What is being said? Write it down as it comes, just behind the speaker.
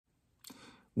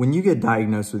When you get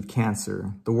diagnosed with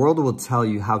cancer, the world will tell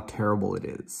you how terrible it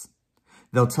is.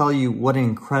 They'll tell you what an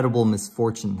incredible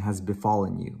misfortune has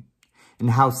befallen you,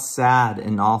 and how sad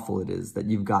and awful it is that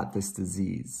you've got this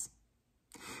disease.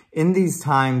 In these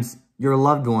times, your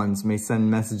loved ones may send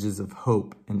messages of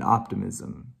hope and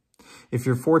optimism. If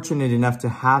you're fortunate enough to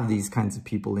have these kinds of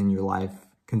people in your life,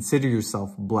 consider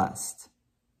yourself blessed.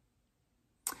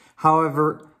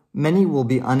 However, many will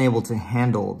be unable to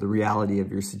handle the reality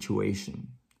of your situation.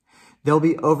 They'll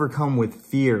be overcome with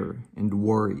fear and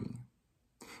worry.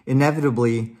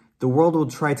 Inevitably, the world will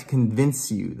try to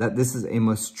convince you that this is a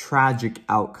most tragic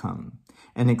outcome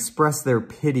and express their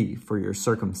pity for your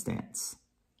circumstance.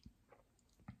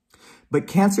 But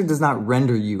cancer does not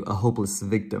render you a hopeless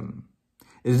victim.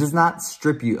 It does not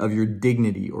strip you of your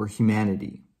dignity or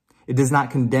humanity. It does not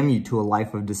condemn you to a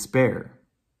life of despair.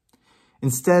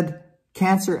 Instead,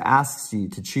 cancer asks you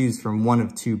to choose from one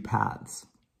of two paths.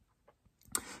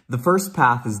 The first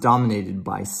path is dominated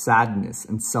by sadness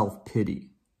and self-pity.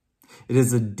 It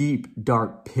is a deep,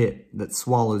 dark pit that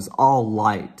swallows all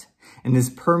light and is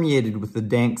permeated with the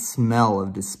dank smell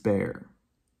of despair.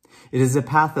 It is a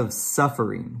path of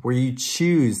suffering where you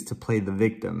choose to play the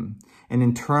victim and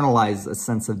internalize a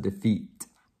sense of defeat.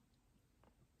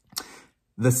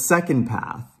 The second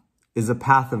path is a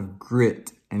path of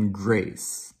grit and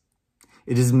grace.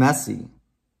 It is messy.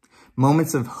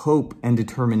 Moments of hope and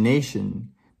determination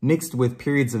mixed with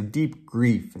periods of deep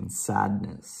grief and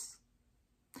sadness.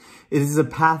 It is a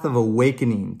path of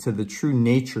awakening to the true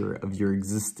nature of your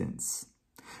existence,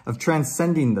 of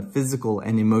transcending the physical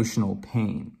and emotional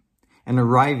pain, and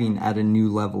arriving at a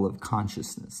new level of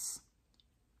consciousness.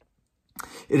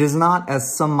 It is not,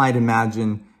 as some might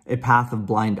imagine, a path of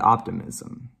blind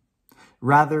optimism.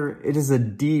 Rather, it is a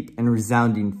deep and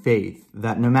resounding faith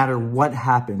that no matter what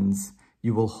happens,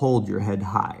 you will hold your head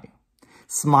high,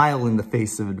 smile in the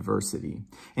face of adversity,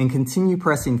 and continue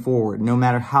pressing forward no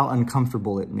matter how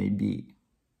uncomfortable it may be.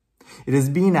 It is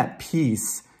being at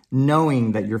peace,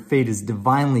 knowing that your fate is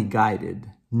divinely guided,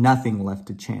 nothing left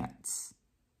to chance.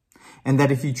 And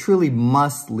that if you truly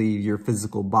must leave your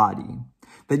physical body,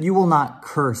 that you will not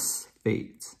curse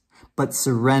fate, but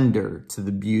surrender to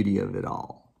the beauty of it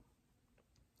all.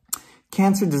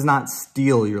 Cancer does not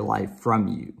steal your life from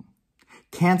you.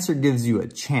 Cancer gives you a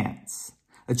chance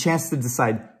to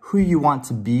decide who you want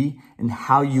to be and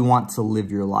how you want to live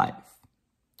your life.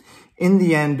 In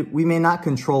the end, we may not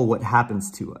control what happens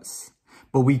to us,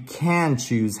 but we can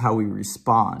choose how we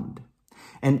respond.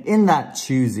 And in that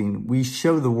choosing, we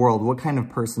show the world what kind of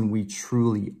person we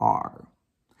truly are.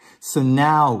 So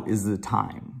now is the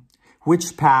time.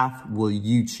 Which path will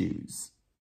you choose?